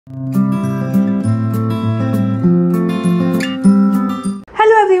Hello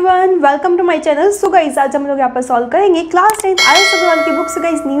everyone, welcome to my channel. So guys, आज हम लोग यहाँ पर सॉल्व करेंगे क्लास 10th आईएएस अग्रवाल की बुक से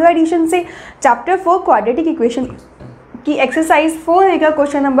गाइस न्यू एडिशन से चैप्टर 4 क्वाड्रेटिक इक्वेशन की एक्सरसाइज 4 का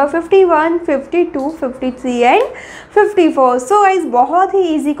question number 51, 52, 53 and 54। So guys, बहुत ही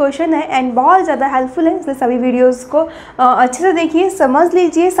इजी क्वेश्चन है एंड बहुत ज़्यादा हेल्पफुल है, इसलिए सभी वीडियोस को अच्छे से देखिए, समझ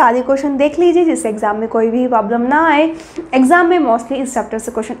लीजिए, सारे क्वेश्चन देख लीजिए, जिससे एग्जाम में कोई भी प्रॉब्लम ना आए। एग्जाम में मोस्टली इस चैप्टर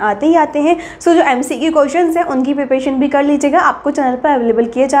से क्वेश्चन आते ही आते हैं। सो जो MCQ क्वेश्चन हैं उनकी प्रिपरेशन भी कर लीजिएगा, आपको चैनल पर अवेलेबल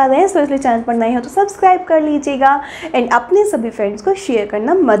किए जा रहे हैं। सो इसलिए चैनल पर नए हो तो सब्सक्राइब कर लीजिएगा एंड अपने सभी फ्रेंड्स को शेयर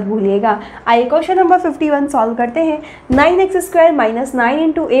करना मत भूलिएगा। आइए क्वेश्चन नंबर 51 सॉल्व करते हैं। 9x² minus 9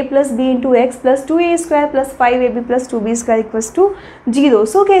 into A plus B into x plus 2a² plus 5ab plus 2b² equals to 0।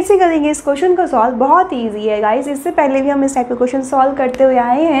 सो कैसे करेंगे इस क्वेश्चन को सॉल्व? बहुत ईजी है गाइस, इससे पहले भी हम इस टाइप का क्वेश्चन सॉल्व करते हुए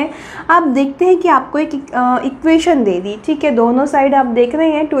आए हैं। आप देखते हैं कि आपको एक इक्वेशन दे दी, ठीक है, दोनों साइड आप देख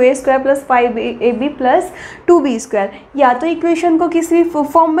रहे हैं 2a² plus 5ab plus 2b²। या तो इक्वेशन को किसी भी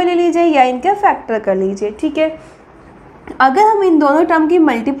फॉर्म में ले लीजिए या इनका फैक्टर कर लीजिए, ठीक है। अगर हम इन दोनों टर्म की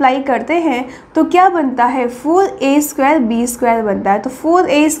मल्टीप्लाई करते हैं तो क्या बनता है? 4a² b² बनता है। तो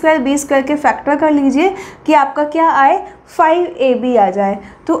 4a² b² के फैक्टर कर लीजिए कि आपका क्या आए? 5ab आ जाए।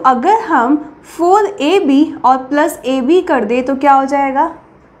 तो अगर हम 4ab और प्लस ab कर दे तो क्या हो जाएगा?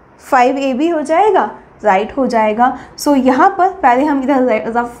 5ab हो जाएगा, राइट हो जाएगा। सो यहाँ पर पहले हम इधर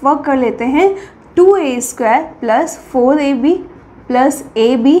रफ वर्क कर लेते हैं। 2a² plus 4ab plus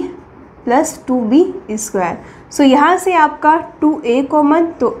ab plus 2b²। सो यहाँ से आपका 2a कॉमन,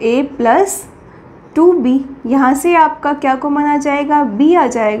 तो a प्लस 2b, यहाँ से आपका क्या कॉमन आ जाएगा? b आ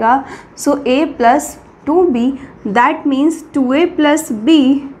जाएगा। सो a plus 2b, that means 2a plus b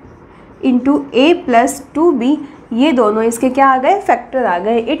into a plus 2b, ये दोनों इसके क्या आ गए? फैक्टर आ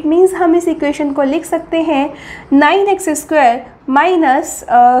गए। इट मीन्स हम इस इक्वेशन को लिख सकते हैं 9x² minus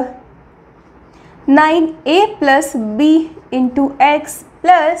 9a plus b into x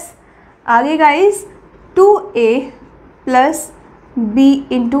plus आगे guys 2a plus b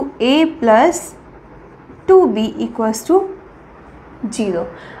into a plus 2b equals to 0।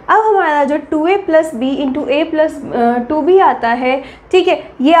 अब हमारा जो 2a plus b into a plus 2b आता है, ठीक है,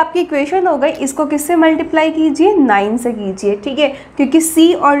 ये आपकी इक्वेशन हो गई। इसको किससे मल्टीप्लाई कीजिए? 9 से कीजिए, ठीक है, क्योंकि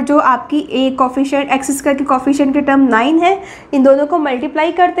c और जो आपकी a कॉफिशिएंट x² के कॉफिशिएंट के टर्म 9 है, इन दोनों को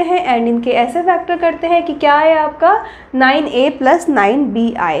मल्टीप्लाई करते हैं एंड इनके ऐसे फैक्टर करते हैं कि क्या है आपका? 9a प्लस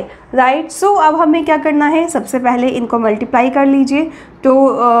 9b आए, राइट। सो अब हमें क्या करना है? सबसे पहले इनको मल्टीप्लाई कर लीजिए। तो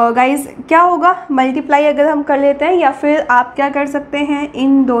गाइज क्या होगा? मल्टीप्लाई अगर हम कर लेते हैं, या फिर आप क्या कर सकते हैं,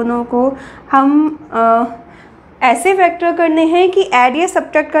 इन दोनों को हम ऐसे फैक्टर करने हैं कि ऐड या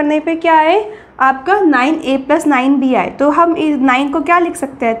सब्ट्रैक्ट करने पे क्या आए? आपका 9a प्लस 9b आए। तो हम इस 9 को क्या लिख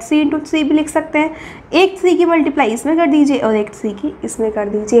सकते हैं? 3 इंटू 3 भी लिख सकते हैं। एक 3 की मल्टीप्लाई इसमें कर दीजिए और एक 3 की इसमें कर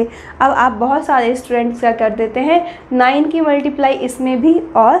दीजिए। अब आप बहुत सारे स्टूडेंट्स क्या कर देते हैं? 9 की मल्टीप्लाई इसमें भी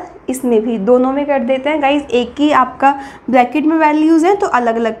और इसमें भी, दोनों में कर देते हैं। गाइज एक ही आपका ब्रैकेट में वैल्यूज़ हैं तो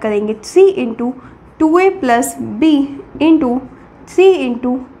अलग अलग करेंगे। 3 into 2a plus b into 3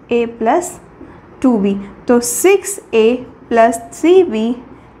 into a plus 2b, तो 6a plus 3b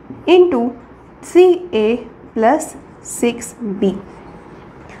into 3a plus 6b।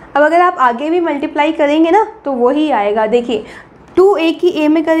 अब अगर आप आगे भी मल्टीप्लाई करेंगे ना तो वही आएगा। देखिए 2a की a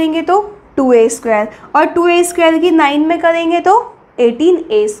में करेंगे तो 2a² और 2a² की 9 में करेंगे तो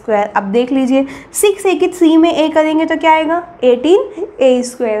 18a²। अब देख लीजिए 6a की 3 में a करेंगे तो क्या आएगा?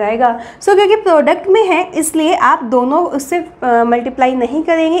 18a² आएगा। सो क्योंकि प्रोडक्ट में है इसलिए आप दोनों उससे मल्टीप्लाई नहीं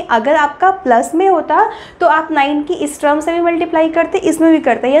करेंगे। अगर आपका प्लस में होता तो आप 9 की इस टर्म से भी मल्टीप्लाई करते, इसमें भी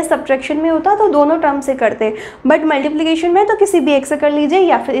करते, या सब्ट्रैक्शन में होता तो दोनों टर्म से करते। बट मल्टीप्लिकेशन में तो किसी भी एक से कर लीजिए,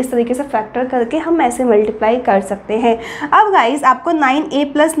 या फिर इस तरीके से फैक्टर करके हम ऐसे मल्टीप्लाई कर सकते हैं। अब गाइज आपको 9a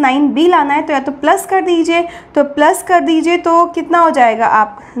प्लस 9b लाना है, तो या तो प्लस कर दीजिए, तो प्लस कर दीजिए तो कितना हो जाएगा?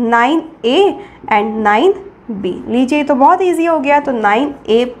 आप 9a एंड 9b लीजिए, तो बहुत इजी हो गया। तो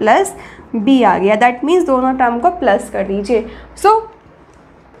 9a प्लस b आ गया, दैट मीन्स दोनों टर्म को प्लस कर दीजिए। सो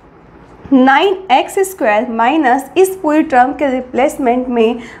 9x² माइनस इस पूरी टर्म के रिप्लेसमेंट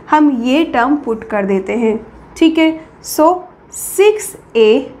में हम ये टर्म पुट कर देते हैं, ठीक है। सो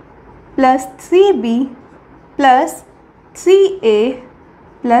 6a plus 3b plus 3a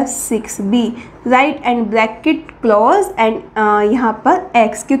plus 6b, right, and bracket close and यहाँ पर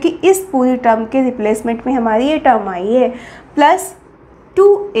x, क्योंकि इस पूरी टर्म के रिप्लेसमेंट में हमारी ये टर्म आई है, plus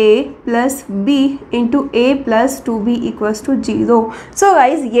 2a plus b into a plus 2b equals to 0। So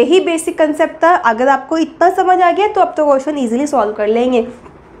guys यही बेसिक कंसेप्ट था। अगर आपको इतना समझ आ गया तो अब तो क्वेश्चन ईजिली सॉल्व कर लेंगे।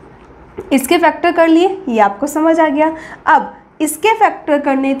 इसके फैक्टर कर लिए, ये आपको समझ आ गया। अब इसके फैक्टर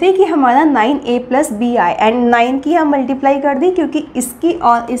करने थे कि हमारा 9a प्लस बी आए, एंड 9 की हम मल्टीप्लाई कर दी क्योंकि इसकी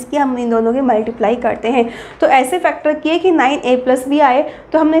और इसकी हम इन दोनों की मल्टीप्लाई करते हैं, तो ऐसे फैक्टर किए कि 9a प्लस बी आए,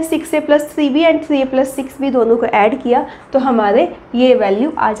 तो हमने 6a plus 3b and 3a plus 6b दोनों को ऐड किया तो हमारे ये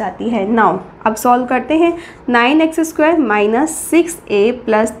वैल्यू आ जाती है। नाउ अब सॉल्व करते हैं। 9x² minus 6a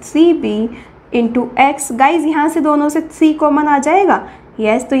plus 3b into x. Guys यहाँ से दोनों से 3 कॉमन आ जाएगा,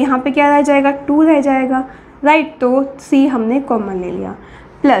 यस, तो यहाँ पे क्या रह जाएगा, 2 रह जाएगा, राइट, तो 3 हमने कॉमन ले लिया,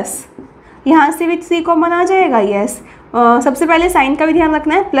 प्लस यहाँ से भी 3 कॉमन आ जाएगा, यस। सबसे पहले साइन का भी ध्यान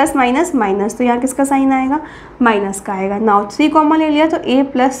रखना है, प्लस माइनस माइनस, तो यहाँ किसका साइन आएगा, माइनस का आएगा। नाउ 3 कॉमन ले लिया तो a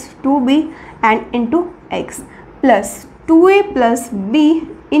plus 2b and into x plus 2a plus b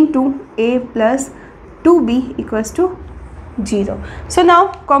into a plus 2b equals to 0। So now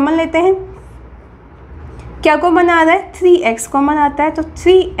common लेते हैं, क्या कॉमन आ रहा है, 3x कॉमन आता है, तो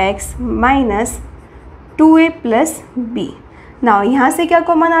 3x minus 2a plus b। Now यहाँ से क्या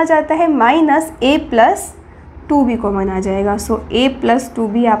कॉमन आ जाता है, minus a plus 2b common आ जाएगा। सो a प्लस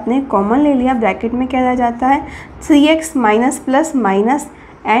 2b आपने कॉमन ले लिया, ब्रैकेट में क्या रह जाता है, 3x minus plus minus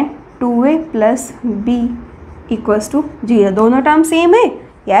and 2a plus b equals to 0। दोनों टर्म सेम है,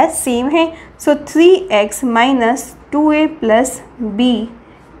 यस सेम है। सो 3x minus 2a plus b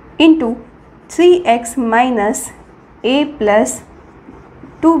into 3x minus a plus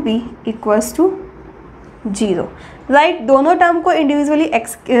 2b equals to 0, right. दोनों टर्म को इंडिविजुअली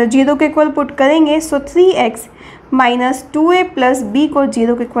x 0 के equal put करेंगे, सो 3x minus 2a plus b को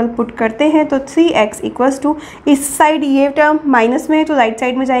 0 के equal put करते हैं, तो 3x इक्वल्स टू, इस साइड ये टर्म माइनस में है तो राइट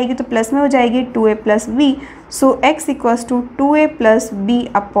साइड में जाएगी तो प्लस में हो जाएगी 2a plus b। So x equals to 2a plus b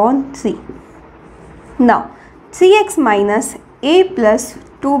upon 3। Now 3x minus a plus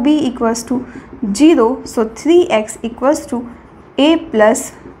 2b equals to 0, so 3x equals to a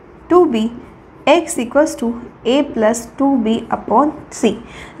plus 2b, x equals to a plus 2b upon 3,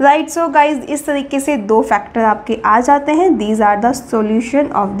 right. So guys इस तरीके से दो factor आपके आ जाते हैं। These are the solution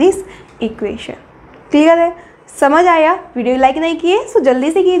of this equation. Clear है, समझ आया? वीडियो लाइक नहीं किए सो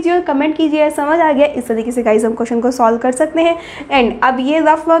जल्दी से कीजिए और कमेंट कीजिए समझ आ गया। इस तरीके से गाइज हम क्वेश्चन को सॉल्व कर सकते हैं। एंड अब ये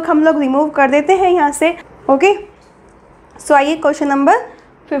रफ वर्क हम लोग रिमूव कर देते हैं यहाँ से, ओके। सो आइए क्वेश्चन नंबर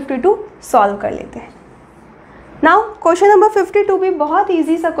 52 सॉल्व कर लेते हैं। नाउ क्वेश्चन नंबर 52 भी बहुत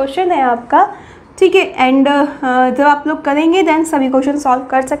ईजी सा क्वेश्चन है आपका, ठीक है। एंड जब आप लोग करेंगे देन सभी क्वेश्चन सॉल्व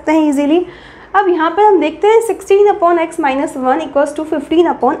कर सकते हैं इजीली। अब यहाँ पर हम देखते हैं 16 upon x minus 1 equals to 15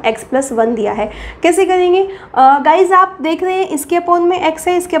 upon x plus 1 दिया है। कैसे करेंगे गाइज, आप देख रहे हैं इसके अपॉन में x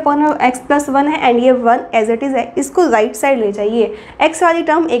है, इसके अपॉन में एक्स प्लस 1 है एंड ये 1 एज इट इज़ है। इसको राइट साइड ले जाइए, x वाली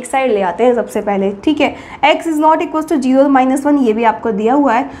टर्म एक साइड ले आते हैं सबसे पहले, ठीक है। x is not equals to 0 minus 1, ये भी आपको दिया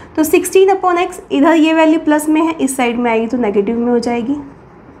हुआ है। तो 16 अपॉन एक्स, इधर ये वैल्यू प्लस में है, इस साइड में आएगी तो नेगेटिव में हो जाएगी।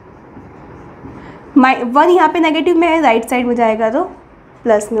 1 यहाँ पे नेगेटिव में है, राइट साइड में जाएगा तो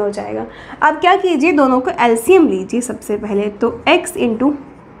प्लस में हो जाएगा। अब क्या कीजिए, दोनों को एलसीएम लीजिए सबसे पहले, तो x इंटू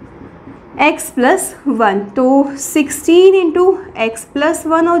एक्स प्लस 1, तो 16 इंटू एक्स प्लस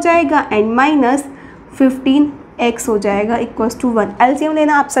 1 हो जाएगा एंड माइनस 15x हो जाएगा इक्वल्स टू 1। एलसीएम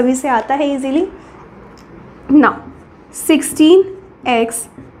लेना आप सभी से आता है easily. Now 16x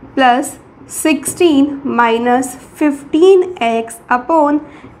plus 16 minus 15x upon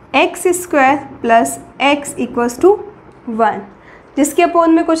x square plus x equals to 1, जिसके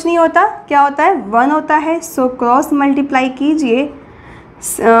अपॉन में कुछ नहीं होता, क्या होता है, 1 होता है। सो क्रॉस मल्टीप्लाई कीजिए,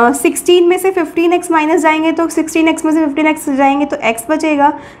 16 में से 15x माइनस जाएंगे तो 16x में से 15x जाएंगे तो x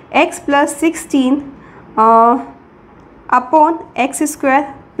बचेगा, x plus 16 upon x square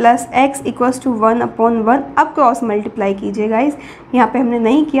plus x equals to 1 upon 1। अब क्रॉस मल्टीप्लाई कीजिए गाइज, यहाँ पे हमने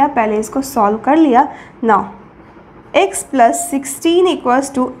नहीं किया, पहले इसको सॉल्व कर लिया। Now x plus 16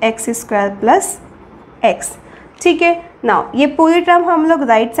 equals to x square plus x, ठीक है। नाउ ये पूरी टर्म हम लोग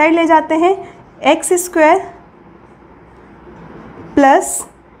राइट साइड ले जाते हैं, एक्स स्क्वायर प्लस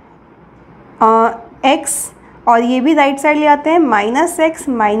एक्स, और ये भी राइट साइड ले आते हैं, minus x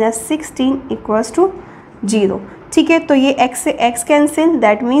minus 16 equals to 0, ठीक है। तो ये x से x cancel,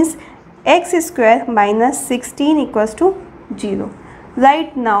 that means x square minus 16 equals to 0,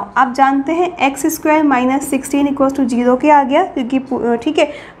 right. Now आप जानते हैं x square minus 16 equals to 0 के आ गया, क्योंकि ठीक है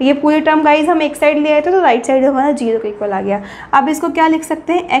ये पूरी टर्म गाइज हम एक साइड ले आए थे तो राइट साइड हमारा 0 के इक्वल आ गया। अब इसको क्या लिख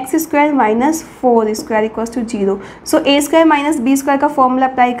सकते हैं, x square minus 4 square equals to 0। So A square minus B square का फॉर्मूला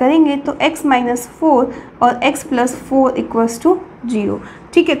अप्लाई करेंगे तो एक्स माइनस 4 और एक्स प्लस 4 इक्वल्स टू 0,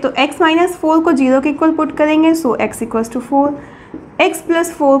 ठीक है। तो एक्स माइनस 4 को 0 के इक्वल पुट करेंगे, सो x equals to 4, x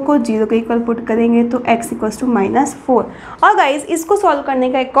plus 4 को 0 के इक्वल पुट करेंगे तो x इक्वल्स टू माइनस 4। और गाइज इसको सॉल्व करने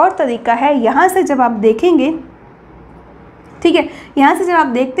का एक और तरीका है, यहाँ से जब आप देखेंगे, ठीक है, यहाँ से जब आप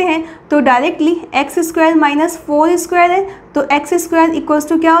देखते हैं तो directly x square minus 4 square है, तो एक्स स्क्वायर इक्वल्स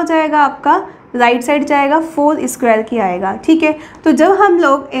टू क्या हो जाएगा आपका, राइट साइड जाएगा 4 स्क्वायर की आएगा। ठीक है, तो जब हम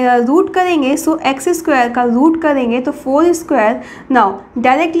लोग रूट करेंगे सो एक्स स्क्वायर का रूट करेंगे तो 4 स्क्वायर। नाउ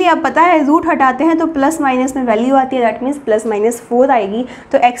डायरेक्टली आप पता है रूट हटाते हैं तो प्लस माइनस में वैल्यू आती है, दैट मीन्स प्लस माइनस 4 आएगी।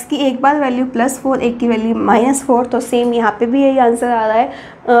 तो एक्स की एक बार वैल्यू +4, एक की वैल्यू -4, तो सेम यहाँ पे भी यही आंसर आ रहा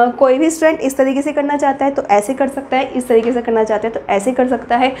है। कोई भी स्टूडेंट इस तरीके से करना चाहता है तो ऐसे कर सकता है, इस तरीके से करना चाहता है तो ऐसे कर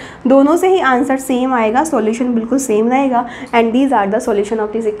सकता है, दोनों से ही आंसर सेम आएगा, सॉल्यूशन बिल्कुल सेम रहेगा। And these are the solution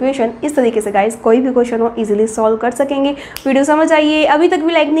of this equation. इस तरीके से गाइस कोई भी क्वेश्चन हो इजीली सॉल्व कर सकेंगे। वीडियो समझ आइए, अभी तक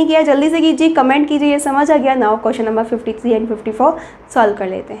भी लाइक नहीं किया जल्दी से कीजिए, कमेंट कीजिए ये समझ आ गया। Now question number 53 and 54 solve कर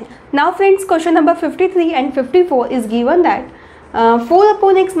लेते हैं। Now friends question number 53 and 54 is given that 4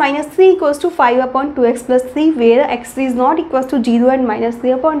 upon x minus 3 equals to 5 upon 2x plus 3 where x3 is not equals to 0 and minus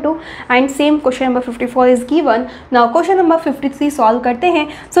 3 upon 2, and same question number 54 is given. Now question number 53 solve करते हैं।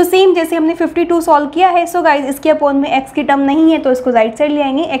 So same जैसे हमने 52 solve किया है, so guys इसके upon में x की term नहीं है तो इसको राइट साइड ले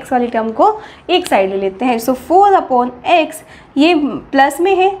आएंगे, x वाली टर्म को एक साइड ले लेते हैं। सो 4 अपॉन x ये प्लस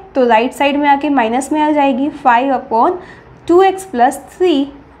में है तो राइट साइड में आके माइनस में आ जाएगी, 5 upon 2x plus 3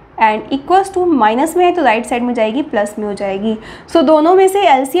 and equals to minus में है तो राइट साइड में जाएगी प्लस में हो जाएगी। सो दोनों में से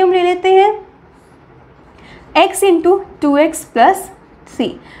एलसीएम ले लेते हैं, x into 2x plus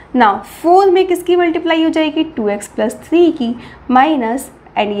 3। Now 4 में किसकी मल्टीप्लाई हो जाएगी, 2x प्लस 3 की, माइनस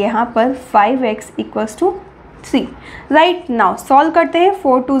एंड यहाँ पर 5x equals to 3। Right, now solve करते हैं।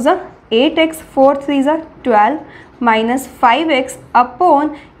 4 2 ज़ा 8x, 4 3 ज़ा 12 माइनस 5x अपॉन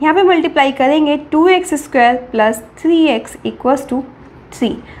यहाँ पे मल्टीप्लाई करेंगे 2x square plus 3x equals to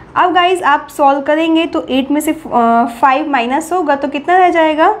 3। अब गाइज आप सॉल्व करेंगे तो 8 में से 5 माइनस होगा तो कितना रह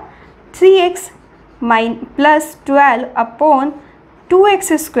जाएगा, 3x plus 12 upon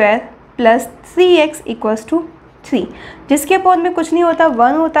 2x square plus 3x equals to 3, जिसके अपॉन में कुछ नहीं होता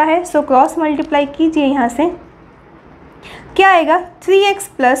 1 होता है। सो क्रॉस मल्टीप्लाई कीजिए, यहाँ से क्या आएगा, 3x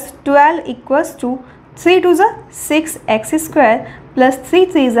प्लस 12 इक्वल्स टू 3 2 ज़ा 6x स्क्वायर प्लस 3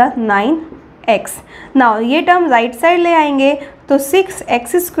 3 ज़ा 9x। नाउ ये टर्म राइट साइड ले आएंगे तो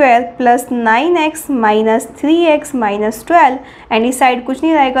 6x square plus 9x minus 3x minus 12 and इस साइड कुछ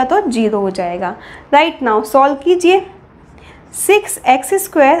नहीं रहेगा तो 0 हो जाएगा। राइट, नाउ सॉल्व कीजिए। 6x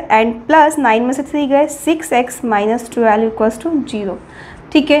स्क्वायर एंड प्लस 9 में से 3 गए, 6x माइनस 12 इक्वल्स टू 0।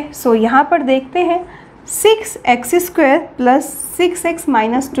 ठीक है, सो यहाँ पर देखते हैं 6x square plus 6x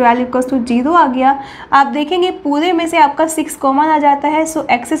minus 12 equals to 0 आ गया। आप देखेंगे पूरे में से आपका 6 कॉमन आ जाता है, सो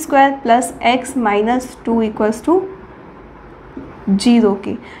x square plus x minus 2 equals to 0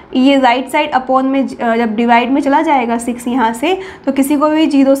 की। ये राइट साइड अपॉन में जब डिवाइड में चला जाएगा 6 यहाँ से, तो किसी को भी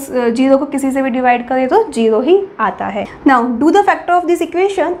 0 को किसी से भी डिवाइड करे तो 0 ही आता है। Now do the factor of this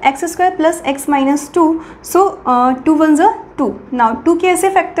equation, x square plus x minus 2, सो 2 1 ज़ा 2। नाउ 2 के ऐसे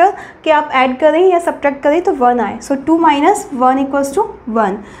फैक्टर कि आप ऐड करें या सब्ट्रैक्ट करें तो 1 आए, सो 2 minus 1 equals to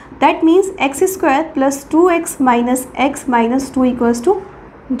 1, that means x square plus 2x minus x minus 2 equals to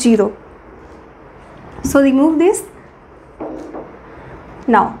 0। So remove this.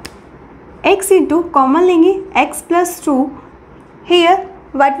 Now x into common लेंगे, x plus 2, here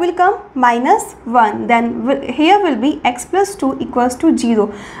what will come, -1, then here will be x plus 2 equals to 0.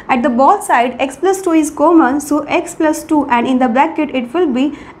 At the both side x plus 2 is common, so x plus 2 and in the bracket it will be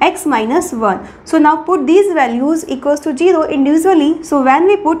x minus 1. So now put these values equals to 0 individually. So when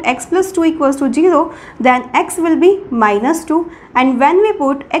we put x plus 2 equals to 0, then x will be minus 2, and when we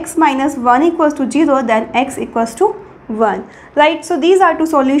put x minus 1 equals to 0, then x equals to 1. Right, so these are two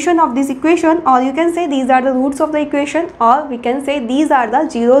solution of this equation, or you can say these are the roots of the equation, or we can say these are the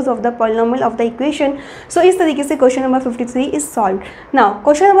zeros of the polynomial of the equation. So इस तरीके से question number 53 is solved. Now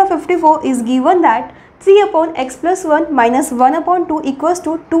question number 54 is given that 3 upon x plus 1 minus 1 upon 2 equals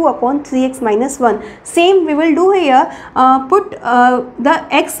to 2 upon 3x minus 1. Same we will do here, put the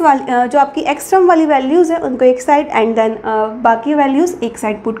x वाली जो आपकी x term वाली values है उनको एक side and then बाकी values एक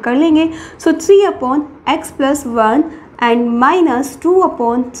side put कर लेंगे। सो 3 upon x plus 1 and minus 2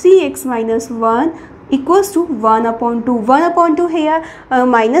 upon 3x minus 1 equals to 1 upon 2. 1 upon 2 here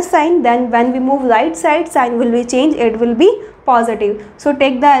minus sign, then when we move right side sign will be changed, it will be positive. So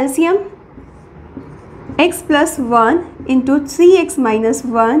take the LCM, x plus 1 into 3x minus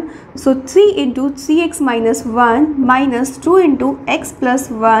 1, so 3 into 3x minus 1 minus 2 into x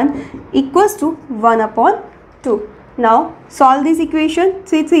plus 1 equals to 1 upon 2. Now solve this equation.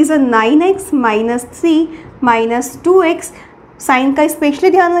 3 3 is a 9x minus 3 minus 2x, sign का specially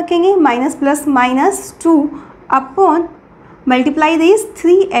ध्यान रखेंगे, minus plus minus 2 upon multiply this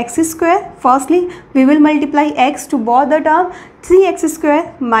 3x square. Firstly we will multiply x to both the term, 3x square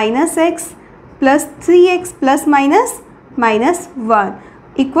minus x plus 3x plus minus minus 1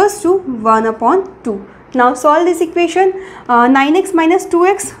 equals to 1/2. Now solve this equation. 9x minus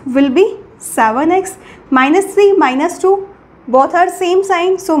 2x will be 7x, minus 3 minus 2 both are same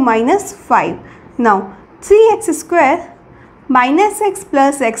sign, so minus 5. Now 3x square minus x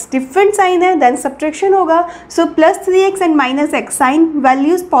plus x different sign है, then subtraction होगा, so plus 3x and minus x, sign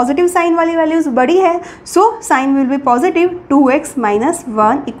values positive sign वाली values बड़ी है, so sine will be positive. 2x minus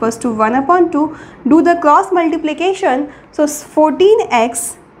 1 equals to 1/2. Do the cross multiplication, so 14x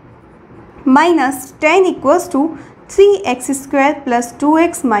minus 10 equals to 3x square plus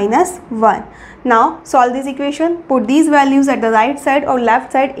 2x minus 1. Now solve this equation. Put these values at the right side और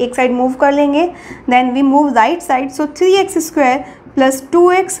left side. एक side move कर लेंगे. Then we move right side. So 3x square plus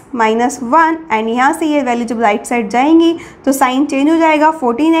 2x minus 1 and यहाँ से ये value जब right side जाएंगी तो साइन चेंज हो जाएगा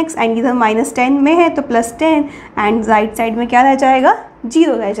 14x एंड इधर माइनस 10 में है तो प्लस 10 एंड राइट साइड में क्या रह जाएगा,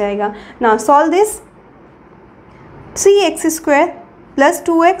 0 रह जाएगा. Now solve this. 3x square plus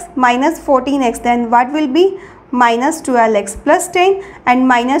 2x minus 14x, then what will be minus 12x plus 10 and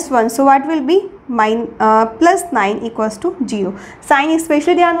minus 1, so what will be plus 9 equals to 0. Sign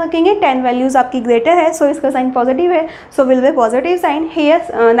specially ध्यान रखेंगे, 10 values आपकी greater है, सो इसका साइन पॉजिटिव है, so will be positive sign.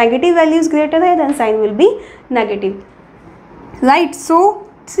 Here negative values greater है, then sign will be negative. Right, so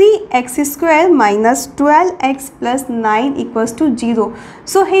 3x square minus 12x plus 9 equals to 0.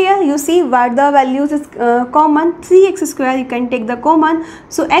 So here you see what the values is common. 3x square you can take the common,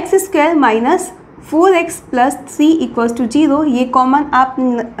 so x square minus 4x plus 3 equals to 0. ये common आप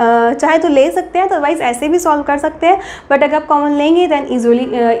चाहे तो ले सकते हैं, otherwise ऐसे भी solve कर सकते हैं, बट अगर आप कॉमन लेंगे दैन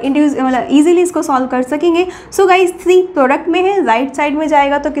ईजिली इसको सॉल्व कर सकेंगे. सो गाइज 3 प्रोडक्ट में है, राइट साइड में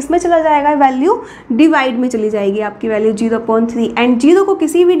जाएगा तो किस में चला जाएगा, वैल्यू डिवाइड में चली जाएगी आपकी वैल्यू 0.3 एंड 0 को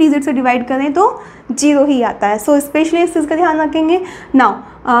किसी भी डिजिट से डिवाइड करें तो 0 ही आता है. सो स्पेशली इस चीज़ का ध्यान रखेंगे. नाउ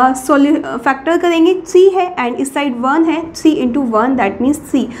फैक्टर करेंगे, 3 है एंड इस साइड 1 है, 3 इंटू 1 दैट मीन्स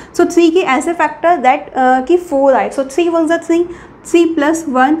 3. सो 3 के ऐसे फैक्टर दैट कि 4 आए, सो 3 1 3, 3 प्लस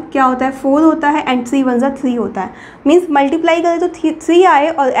 1 क्या होता है 4 होता है एंड 3 1 3 होता है. मीन्स मल्टीप्लाई करें तो 3 आए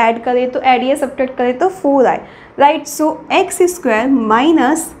और ऐड करें तो ऐड या सब्ट्रैक्ट करें तो 4 आए. राइट, सो एक्स स्क्वायर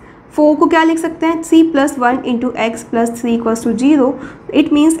माइनस 4 को क्या लिख सकते हैं, 3 plus 1 into x plus 3 equals to 0.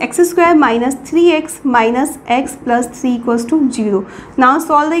 It means x square minus 3x minus x plus 3 equals to 0. Now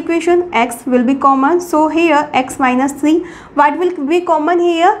solve the equation. x will be common, so here x minus 3. What will be common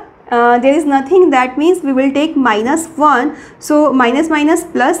here? There is nothing, that means we will take minus 1, so minus minus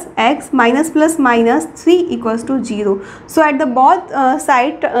plus x minus plus minus 3 equals to 0. So at the both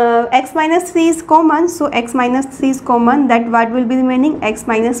side x minus 3 is common, so x minus 3 is common, that what will be remaining, x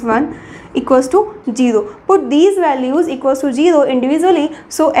minus 1 equals to 0. Put these values equals to 0 individually,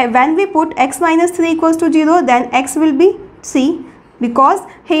 so when we put x minus 3 equals to 0 then x will be 3 because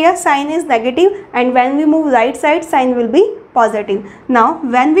here sign is negative and when we move right side sign will be positive. Now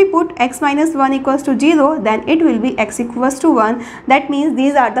when we put x minus 1 equals to 0 then it will be x equals to 1. That means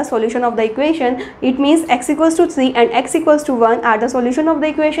these are the solution of the equation. It means x equals to 3 and x equals to 1 are the solution of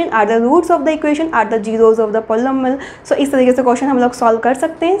the equation, are the roots of the equation, are the zeros of the polynomial. So इस तरीके से question हम लोग solve कर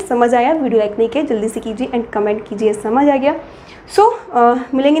सकते हैं. समझ आया? वीडियो लाइक नहीं किया जल्दी से कीजिए एंड कमेंट कीजिए समझ आ गया. सो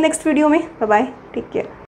मिलेंगे नेक्स्ट वीडियो में. Bye bye, take care.